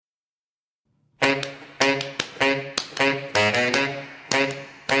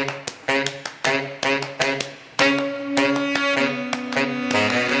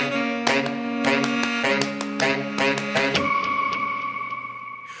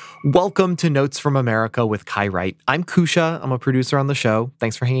Welcome to Notes from America with Kai Wright. I'm Kusha. I'm a producer on the show.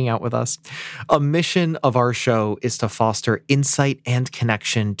 Thanks for hanging out with us. A mission of our show is to foster insight and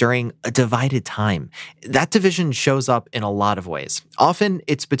connection during a divided time. That division shows up in a lot of ways. Often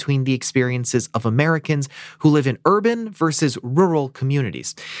it's between the experiences of Americans who live in urban versus rural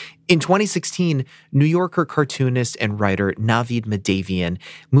communities. In 2016, New Yorker cartoonist and writer Navid Mahdavian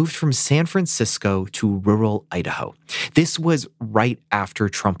moved from San Francisco to rural Idaho. This was right after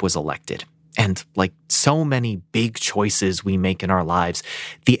Trump was elected. And like so many big choices we make in our lives,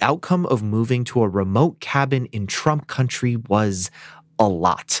 the outcome of moving to a remote cabin in Trump country was a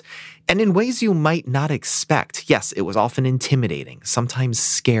lot. And in ways you might not expect. Yes, it was often intimidating, sometimes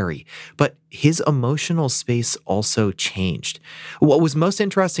scary, but his emotional space also changed. What was most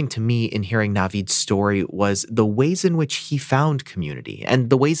interesting to me in hearing Navid's story was the ways in which he found community and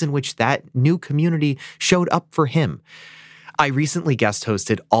the ways in which that new community showed up for him. I recently guest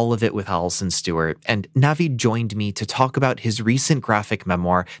hosted All of It with Allison Stewart, and Navid joined me to talk about his recent graphic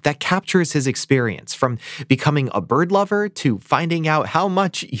memoir that captures his experience from becoming a bird lover to finding out how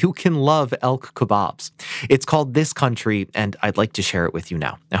much you can love elk kebabs. It's called This Country, and I'd like to share it with you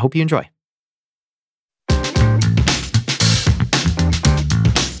now. I hope you enjoy.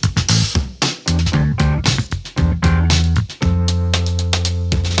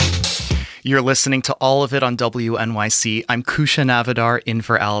 You're listening to All of It on WNYC. I'm Kusha Navidar, in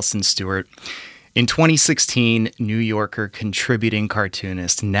for Allison Stewart. In 2016, New Yorker contributing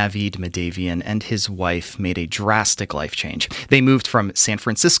cartoonist Navid Mahdavian and his wife made a drastic life change. They moved from San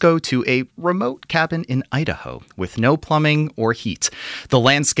Francisco to a remote cabin in Idaho with no plumbing or heat. The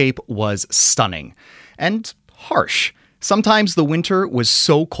landscape was stunning and harsh. Sometimes the winter was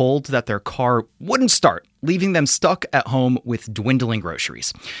so cold that their car wouldn't start, leaving them stuck at home with dwindling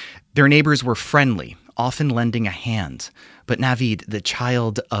groceries. Their neighbors were friendly, often lending a hand. But Navid, the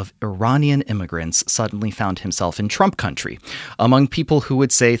child of Iranian immigrants, suddenly found himself in Trump country, among people who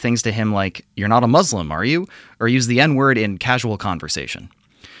would say things to him like, "You're not a Muslim, are you?" or use the N-word in casual conversation.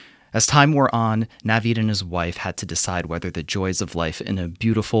 As time wore on, Navid and his wife had to decide whether the joys of life in a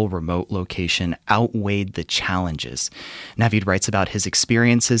beautiful remote location outweighed the challenges. Navid writes about his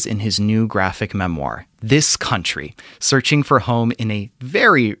experiences in his new graphic memoir, This Country, searching for home in a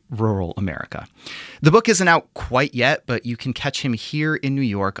very rural America. The book isn't out quite yet, but you can catch him here in New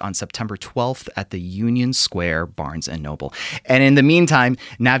York on September 12th at the Union Square Barnes & Noble. And in the meantime,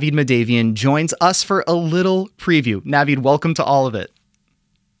 Navid Mahdavian joins us for a little preview. Navid, welcome to All of It.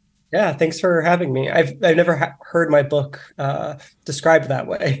 Yeah, thanks for having me. I've never heard my book described that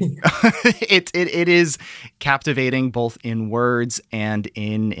way. It is captivating both in words and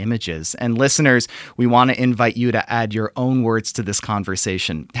in images. And listeners, we want to invite you to add your own words to this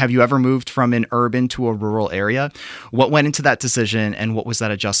conversation. Have you ever moved from an urban to a rural area? What went into that decision, and what was that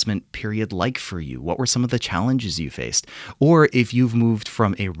adjustment period like for you? What were some of the challenges you faced? Or if you've moved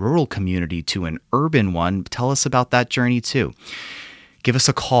from a rural community to an urban one, tell us about that journey too. Give us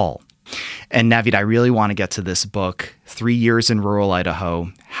a call. And Navid, I really want to get to this book, 3 years in rural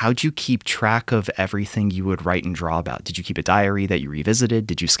Idaho. How'd you keep track of everything you would write and draw about? Did you keep a diary that you revisited?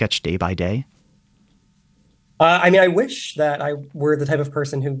 Did you sketch day by day? I wish that I were the type of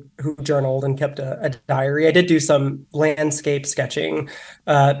person who journaled and kept a diary. I did do some landscape sketching,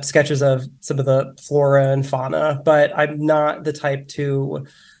 sketches of some of the flora and fauna, but I'm not the type to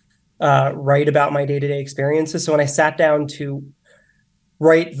write about my day-to-day experiences. So when I sat down to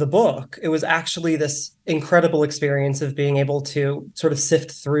write the book, it was actually this incredible experience of being able to sort of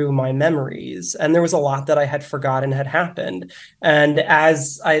sift through my memories. And there was a lot that I had forgotten had happened. And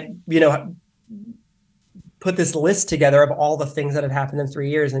as I, put this list together of all the things that had happened in 3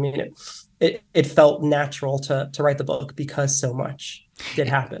 years, it felt natural to write the book because so much did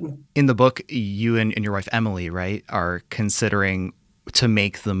happen. In the book, you and your wife, Emily, right, are considering to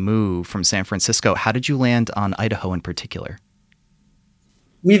make the move from San Francisco. How did you land on Idaho in particular?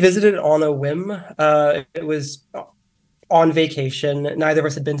 We visited on a whim. It was on vacation. Neither of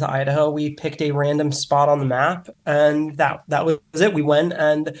us had been to Idaho. We picked a random spot on the map, and that was it. We went,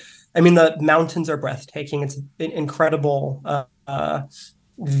 and the mountains are breathtaking. It's an incredible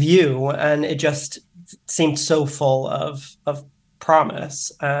view, and it just seemed so full of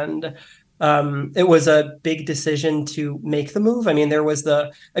promise. And it was a big decision to make the move. It was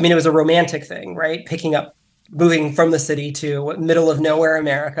a romantic thing, right? Moving from the city to middle of nowhere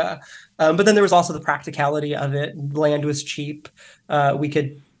America. But then there was also the practicality of it. Land was cheap. We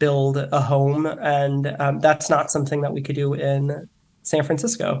could build a home, and that's not something that we could do in San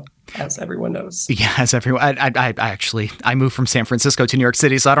Francisco. as everyone knows. Yeah, as everyone, I actually, I moved from San Francisco to New York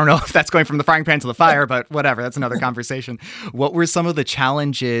City, so I don't know if that's going from the frying pan to the fire, but whatever, that's another conversation. What were some of the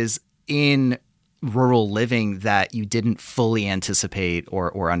challenges in rural living that you didn't fully anticipate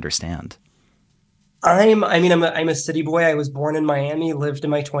or understand? I'm a city boy. I was born in Miami, lived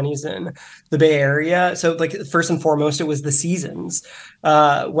in my 20s in the Bay Area. So like first and foremost, it was the seasons.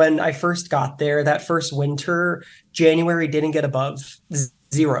 When I first got there, that first winter, January didn't get above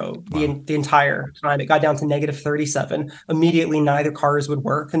zero the entire time. It got down to -37. Immediately, neither cars would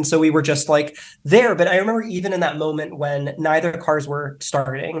work. And so we were just like there. But I remember even in that moment when neither cars were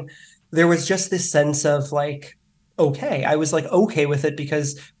starting, there was just this sense of like, okay. I was like okay with it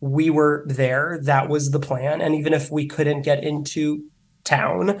because we were there. That was the plan. And even if we couldn't get into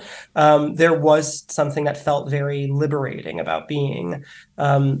town, there was something that felt very liberating about being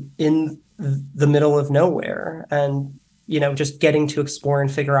in the middle of nowhere and just getting to explore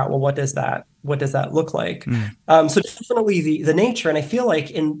and figure out, well, what does that look like? So definitely the nature. And I feel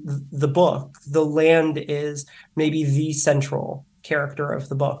like in the book, the land is maybe the central character of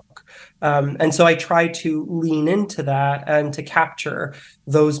the book. And so I try to lean into that and to capture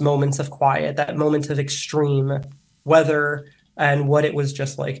those moments of quiet, that moment of extreme weather and what it was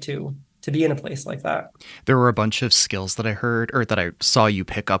just like to be in a place like that. There were a bunch of skills that I heard or that I saw you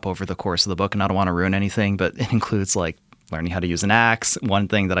pick up over the course of the book, and I don't want to ruin anything, but it includes like learning how to use an axe. One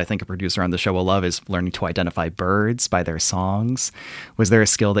thing that I think a producer on the show will love is learning to identify birds by their songs. Was there a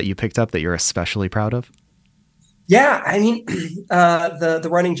skill that you picked up that you're especially proud of? Yeah, the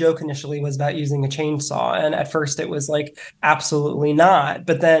running joke initially was about using a chainsaw, and at first it was like absolutely not.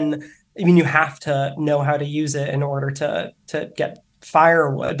 But then, you have to know how to use it in order to get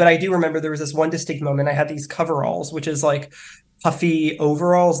firewood. But I do remember there was this one distinct moment. I had these coveralls, which is like puffy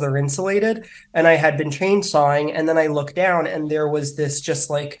overalls. They're insulated, and I had been chainsawing, and then I looked down, and there was this just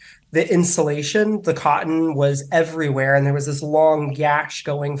like the insulation, the cotton was everywhere. And there was this long gash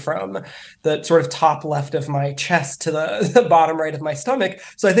going from the sort of top left of my chest to the bottom right of my stomach.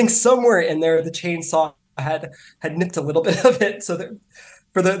 So I think somewhere in there, the chainsaw had nipped a little bit of it. So that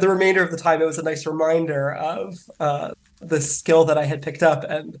for the remainder of the time, it was a nice reminder of the skill that I had picked up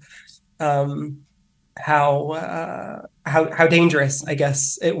and how dangerous, I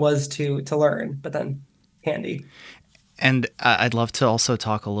guess, it was to learn, but then handy. And I'd love to also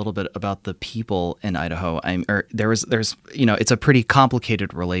talk a little bit about the people in Idaho. There's it's a pretty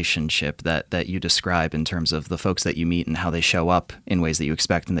complicated relationship that you describe in terms of the folks that you meet and how they show up in ways that you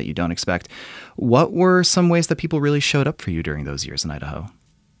expect and that you don't expect. What were some ways that people really showed up for you during those years in Idaho?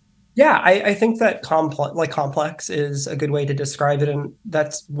 Yeah, I think that complex is a good way to describe it. And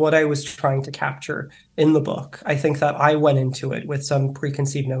that's what I was trying to capture in the book. I think that I went into it with some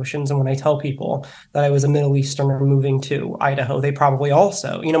preconceived notions. And when I tell people that I was a Middle Easterner moving to Idaho, they probably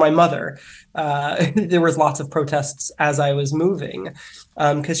also, my mother, there was lots of protests as I was moving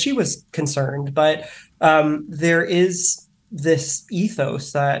because she was concerned. But there is this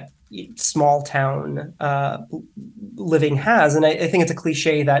ethos that small town living has, and I think it's a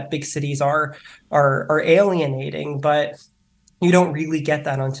cliche that big cities are alienating, but you don't really get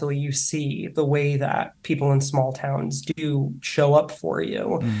that until you see the way that people in small towns do show up for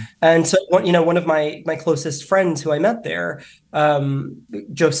you. And so one of my closest friends who I met there,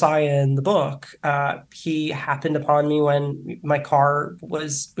 Josiah in the book, he happened upon me when my car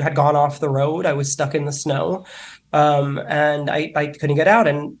had gone off the road. I was stuck in the snow, and I couldn't get out,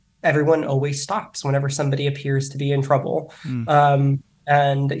 and everyone always stops whenever somebody appears to be in trouble.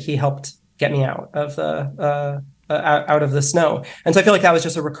 And he helped get me out of the snow. And so I feel like that was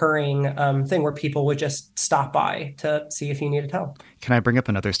just a recurring thing where people would just stop by to see if you needed help. Can I bring up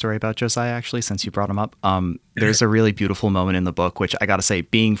another story about Josiah, actually, since you brought him up? There's a really beautiful moment in the book, which I got to say,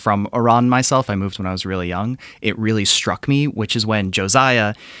 being from Iran myself, I moved when I was really young. It really struck me, which is when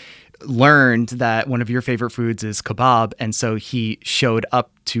Josiah learned that one of your favorite foods is kebab, and so he showed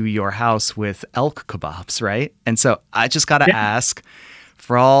up to your house with elk kebabs, right? And so I just got to ask,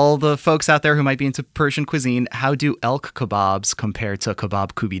 for all the folks out there who might be into Persian cuisine, how do elk kebabs compare to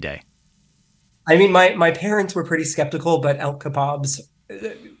kebab kubide? I mean, my parents were pretty skeptical, but elk kebabs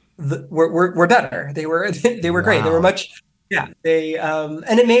were better. They were great. They were much. Yeah,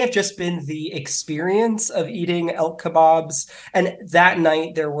 and it may have just been the experience of eating elk kebabs. And that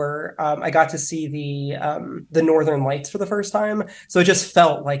night there were, I got to see the Northern Lights for the first time. So it just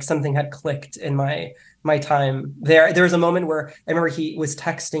felt like something had clicked in my my time there. There was a moment where I remember he was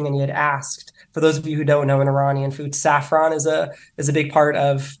texting and he had asked, for those of you who don't know, in Iranian food, saffron is a big part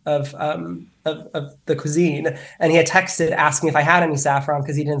of the cuisine, and he had texted asking if I had any saffron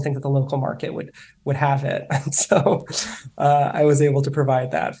because he didn't think that the local market would have it, and so I was able to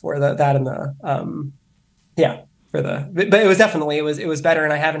provide that for that in the yeah for the. But it was definitely it was better,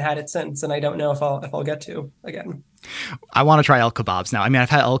 and I haven't had it since, and I don't know if I'll get to again. I want to try elk kebabs now. I mean,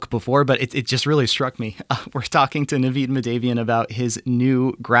 I've had elk before, but it just really struck me. We're talking to Naveed Mahdavian about his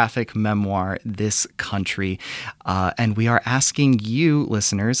new graphic memoir, This Country. And we are asking you,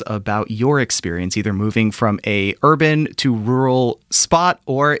 listeners, about your experience, either moving from a urban to rural spot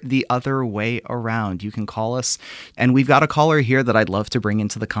or the other way around. You can call us. And we've got a caller here that I'd love to bring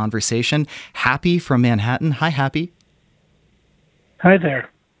into the conversation. Happy from Manhattan. Hi, Happy. Hi there.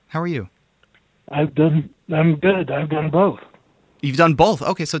 How are you? I'm good. I've done both. You've done both?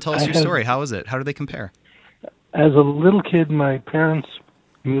 Okay, so tell us your story. How is it? How do they compare? As a little kid, my parents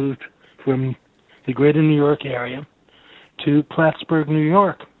moved from the greater New York area to Plattsburgh, New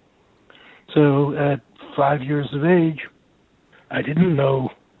York. So at 5 years of age, I didn't know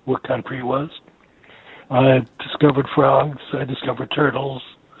what country was. I discovered frogs. I discovered turtles.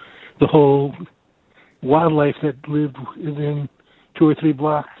 The whole wildlife that lived within 2 or 3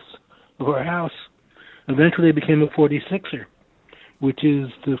 blocks of our house. Eventually I became a 46er, which is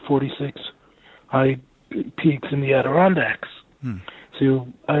the 46 high peaks in the Adirondacks. So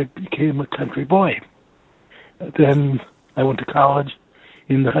I became a country boy. Then I went to college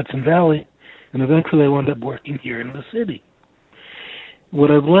in the Hudson Valley, and eventually I wound up working here in the city.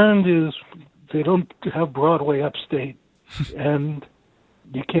 What I've learned is they don't have Broadway upstate, and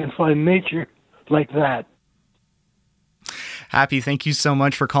you can't find nature like that. Happy, thank you so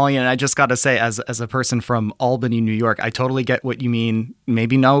much for calling in. I just got to say, as a person from Albany, New York, I totally get what you mean.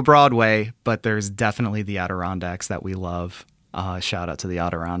 Maybe no Broadway, but there's definitely the Adirondacks that we love. Shout out to the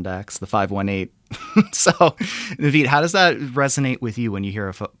Adirondacks, the 518. So, Naveed, how does that resonate with you when you hear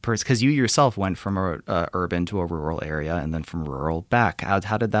a person? Because you yourself went from a urban to a rural area and then from rural back. How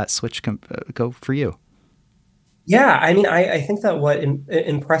did that switch go for you? Yeah, I mean, I think that what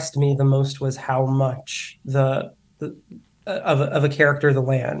impressed me the most was how much of a character the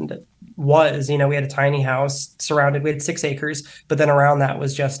land was. You know, we had a tiny house surrounded, we had 6 acres, but then around that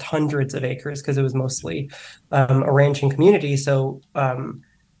was just hundreds of acres because it was mostly a ranching community. So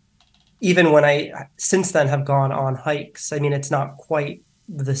even when I since then have gone on hikes, I mean, it's not quite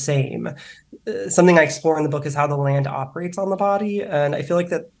the same. Something I explore in the book is how the land operates on the body. And I feel like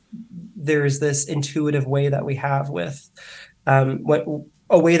that there's this intuitive way that we have with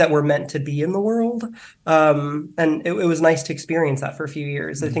a way that we're meant to be in the world. And it was nice to experience that for a few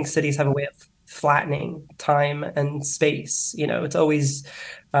years. I think cities have a way of flattening time and space. You know, it's always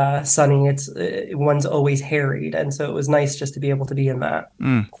sunny. One's always harried. And so it was nice just to be able to be in that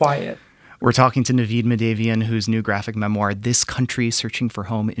quiet. We're talking to Naveed Mahdavian, whose new graphic memoir, This Country, Searching for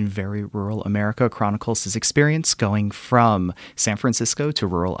Home in Very Rural America, chronicles his experience going from San Francisco to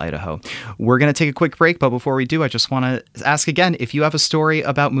rural Idaho. We're going to take a quick break, but before we do, I just want to ask again, if you have a story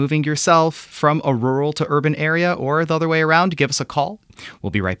about moving yourself from a rural to urban area or the other way around, give us a call. We'll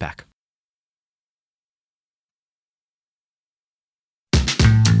be right back.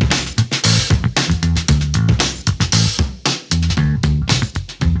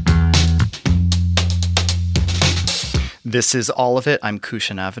 This is All of It. I'm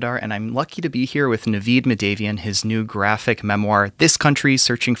Kusha Navidar, and I'm lucky to be here with Naveed Mahdavian. His new graphic memoir, This Country,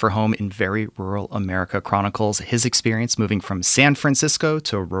 Searching for Home in Very Rural America, chronicles his experience moving from San Francisco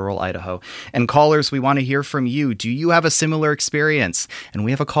to rural Idaho. And callers, we want to hear from you. Do you have a similar experience? And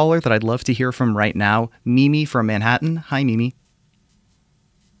we have a caller that I'd love to hear from right now, Mimi from Manhattan. Hi, Mimi.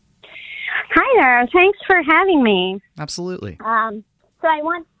 Hi there. Thanks for having me. Absolutely.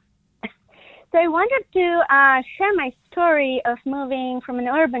 So I wanted to share my story of moving from an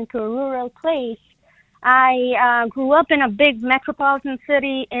urban to a rural place. I grew up in a big metropolitan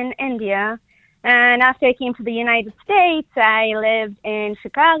city in India, and after I came to the United States, I lived in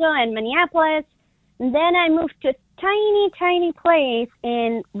Chicago and Minneapolis. And then I moved to a tiny place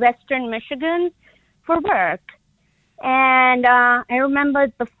in western Michigan for work. And I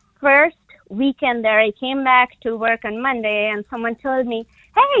remember the first weekend there, I came back to work on Monday, and someone told me,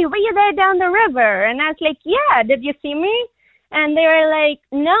 "Hey, were you there down the river?" And I was like, "Yeah, did you see me?" And they were like,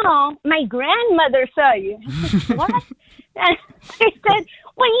 "No, my grandmother saw you." What? And I said,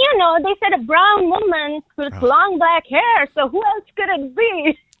 "Well, you know, they said a brown woman with long black hair, so who else could it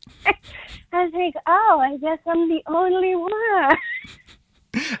be?" I was like, "Oh, I guess I'm the only one."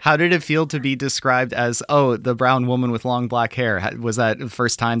 How did it feel to be described as, oh, the brown woman with long black hair? Was that the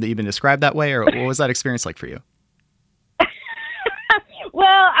first time that you've been described that way, or what was that experience like for you?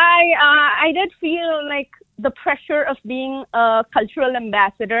 Well, I did feel like the pressure of being a cultural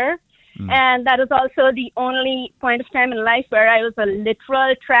ambassador. And that was also the only point of time in life where I was a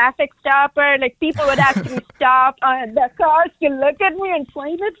literal traffic stopper. Like, people would actually stop on the cars to look at me and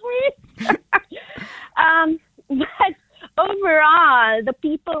point at me. But overall, the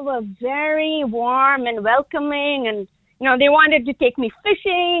people were very warm and welcoming, and they wanted to take me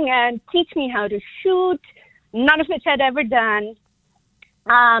fishing and teach me how to shoot, none of which I'd ever done.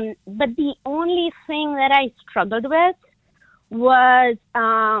 But the only thing that I struggled with was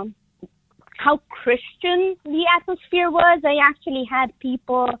how Christian the atmosphere was. I actually had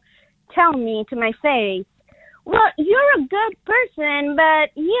people tell me to my face, well, you're a good person,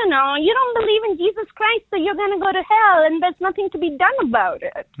 but, you don't believe in Jesus Christ, so you're going to go to hell, and there's nothing to be done about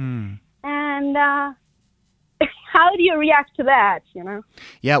it. And how do you react to that,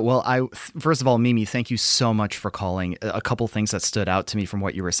 Yeah, well, first of all, Mimi, thank you so much for calling. A couple things that stood out to me from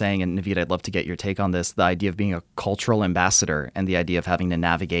what you were saying, and Naveed, I'd love to get your take on this, the idea of being a cultural ambassador and the idea of having to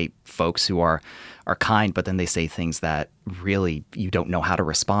navigate folks who are kind, but then they say things that really you don't know how to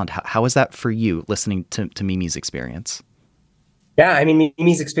respond. How is that for you, listening to Mimi's experience? Yeah, I mean,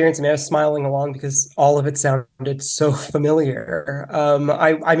 Mimi's experience, I was smiling along because all of it sounded so familiar.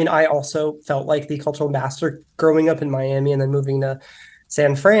 I also felt like the cultural ambassador growing up in Miami and then moving to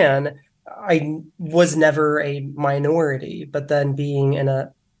San Fran. I was never a minority, but then being in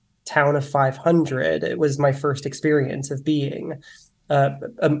a town of 500, it was my first experience of being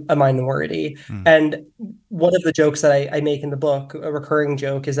a minority. And one of the jokes that I make in the book, a recurring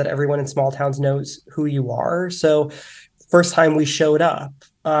joke, is that everyone in small towns knows who you are. So first time we showed up,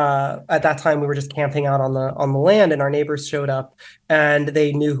 at that time we were just camping out on the land, and our neighbors showed up and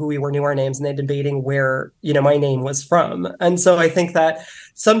they knew who we were, knew our names, and they debating where my name was from. And so I think that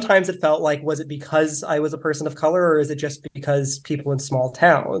sometimes it felt like, was it because I was a person of color, or is it just because people in small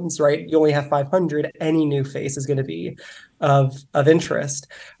towns, right? You only have 500, any new face is going to be of interest.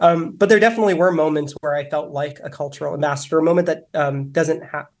 But there definitely were moments where I felt like a cultural ambassador. A moment that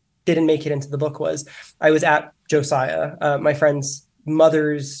didn't make it into the book was I was at Josiah, my friend's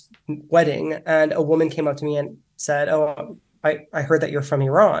mother's wedding, and a woman came up to me and said, oh, I heard that you're from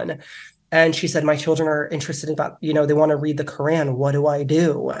Iran. And she said, my children are interested about, they want to read the Quran. What do I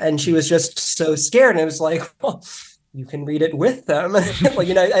do? And she was just so scared. And it was like, well, you can read it with them. I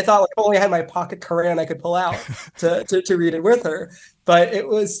thought, like, only I had my pocket Quran I could pull out to read it with her. But it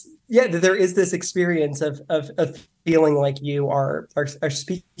was, there is this experience of feeling like you are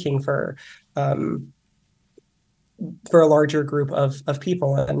speaking for a larger group of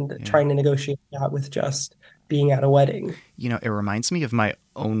people, and trying to negotiate that with just being at a wedding. It reminds me of my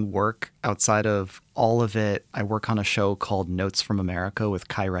own work outside of all of it. I work on a show called Notes from America with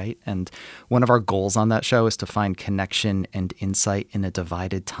Kai Wright, and one of our goals on that show is to find connection and insight in a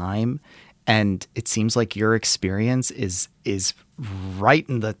divided time. And it seems like your experience is right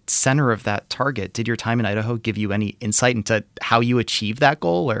in the center of that target. Did your time in Idaho give you any insight into how you achieve that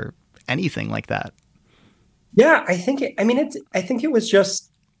goal, or anything like that? Yeah, I think it was just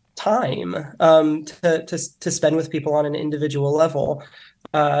time to spend with people on an individual level.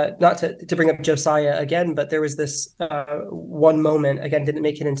 Not to bring up Josiah again, but there was this one moment, again, didn't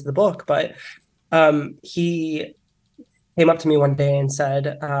make it into the book, but he came up to me one day and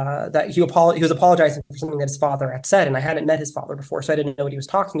said that he was apologizing for something that his father had said, and I hadn't met his father before, so I didn't know what he was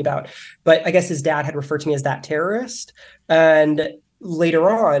talking about. But I guess his dad had referred to me as that terrorist, and later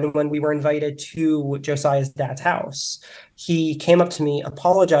on, when we were invited to Josiah's dad's house, he came up to me,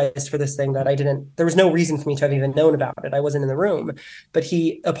 apologized for this thing that there was no reason for me to have even known about it. I wasn't in the room, but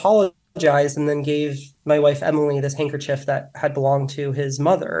he apologized and then gave my wife, Emily, this handkerchief that had belonged to his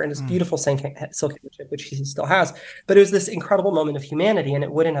mother, and this beautiful silk handkerchief, which he still has. But it was this incredible moment of humanity, and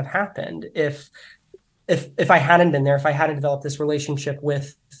it wouldn't have happened if I hadn't been there, if I hadn't developed this relationship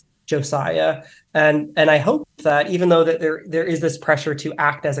with Josiah. And I hope that, even though that there is this pressure to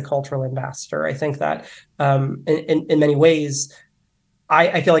act as a cultural ambassador, I think that in many ways,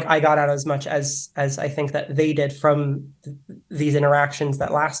 I feel like I got out as much as I think that they did from these interactions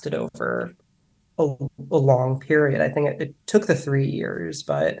that lasted over a long period. I think it took the 3 years,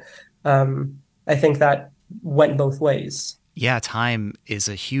 but I think that went both ways. Yeah, time is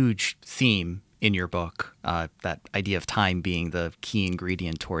a huge theme in your book, that idea of time being the key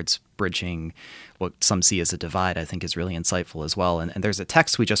ingredient towards bridging what some see as a divide, I think is really insightful as well. And there's a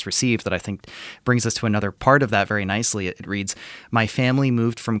text we just received that I think brings us to another part of that very nicely. It reads, "My family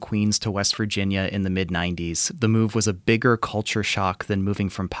moved from Queens to West Virginia in the mid-90s. The move was a bigger culture shock than moving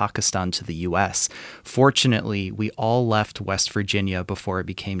from Pakistan to the U.S. Fortunately, we all left West Virginia before it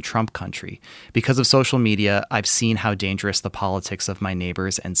became Trump country. Because of social media, I've seen how dangerous the politics of my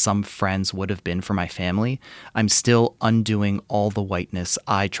neighbors and some friends would have been for my family. I'm still undoing all the whiteness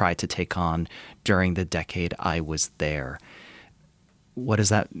I tried to take on during the decade I was there." What does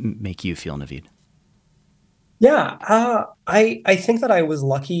that make you feel, Naveed? Yeah, I think that I was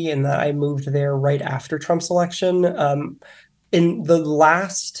lucky in that I moved there right after Trump's election. In the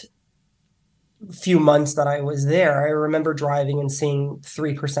last few months that I was there, I remember driving and seeing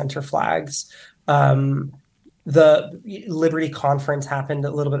 3%er flags. The Liberty Conference happened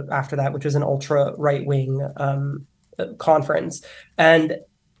a little bit after that, which was an ultra right-wing conference. And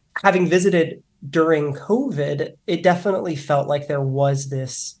having visited during COVID, it definitely felt like there was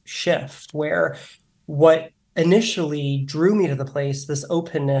this shift where what initially drew me to the place, this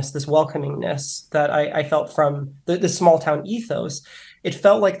openness, this welcomingness that I felt from the small town ethos, it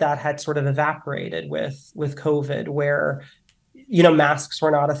felt like that had sort of evaporated with COVID, where masks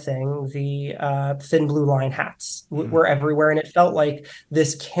were not a thing. The thin blue line hats were everywhere. And it felt like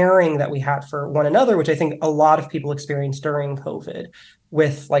this caring that we had for one another, which I think a lot of people experienced during COVID,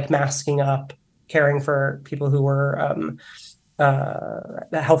 with like masking up, caring for people who were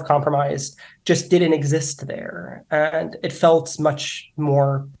health compromised, just didn't exist there. And it felt much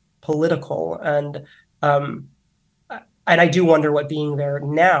more political. And I do wonder what being there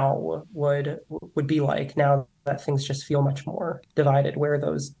now would be like, now that things just feel much more divided, where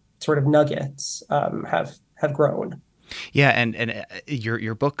those sort of nuggets have grown. Yeah, and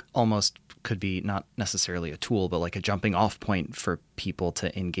your book almost could be not necessarily a tool, but like a jumping off point for people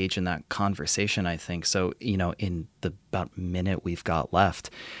to engage in that conversation, I think. So, in the about minute we've got left,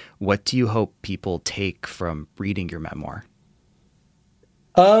 what do you hope people take from reading your memoir?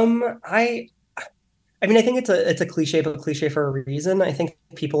 I think it's a cliche, but cliche for a reason. I think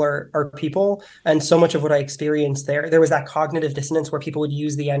people are people. And so much of what I experienced there was that cognitive dissonance where people would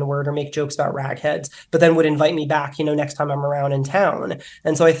use the N-word or make jokes about ragheads, but then would invite me back, next time I'm around in town.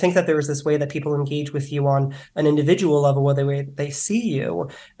 And so I think that there was this way that people engage with you on an individual level, where the way they see you,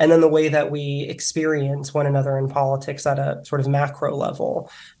 and then the way that we experience one another in politics at a sort of macro level.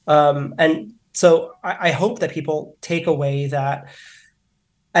 And so I hope that people take away that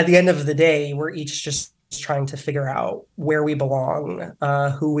at the end of the day, we're each just trying to figure out where we belong,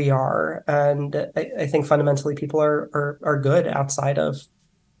 who we are. And I think fundamentally people are good outside of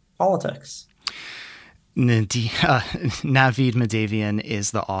politics. Naveed Mahdavian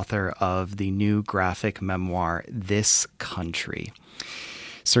is the author of the new graphic memoir, This Country: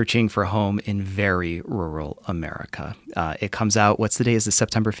 Searching for Home in Very Rural America. It comes out, what's the day? Is it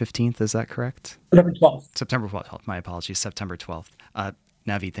September 15th? Is that correct? September 12th. September 12th. My apologies. September 12th.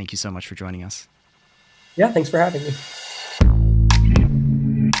 Naveed, thank you so much for joining us. Yeah, thanks for having me.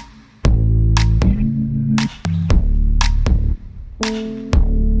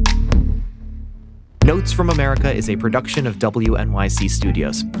 Notes from America is a production of WNYC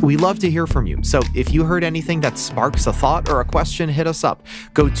Studios. We love to hear from you, so if you heard anything that sparks a thought or a question, hit us up.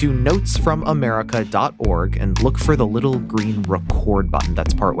 Go to notesfromamerica.org and look for the little green record button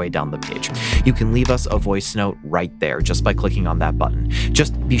that's partway down the page. You can leave us a voice note right there just by clicking on that button.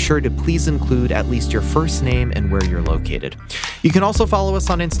 Just be sure to please include at least your first name and where you're located. You can also follow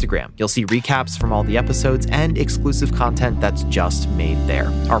us on Instagram. You'll see recaps from all the episodes and exclusive content that's just made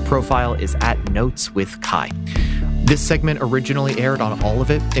there. Our profile is @NotesWithKai. This segment originally aired on All of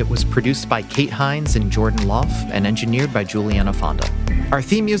It. It was produced by Kate Hines and Jordan Loff and engineered by Juliana Fonda. Our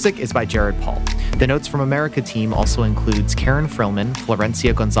theme music is by Jared Paul. The Notes from America team also includes Karen Frillman,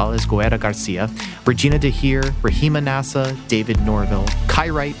 Florencia Gonzalez Guerra Garcia, Regina DeHeer, Rahima Nassa, David Norville, Kai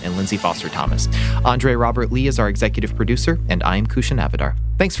Wright, and Lindsay Foster Thomas. Andre Robert Lee is our executive producer, and I'm Kushan Avidar.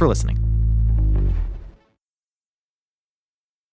 Thanks for listening.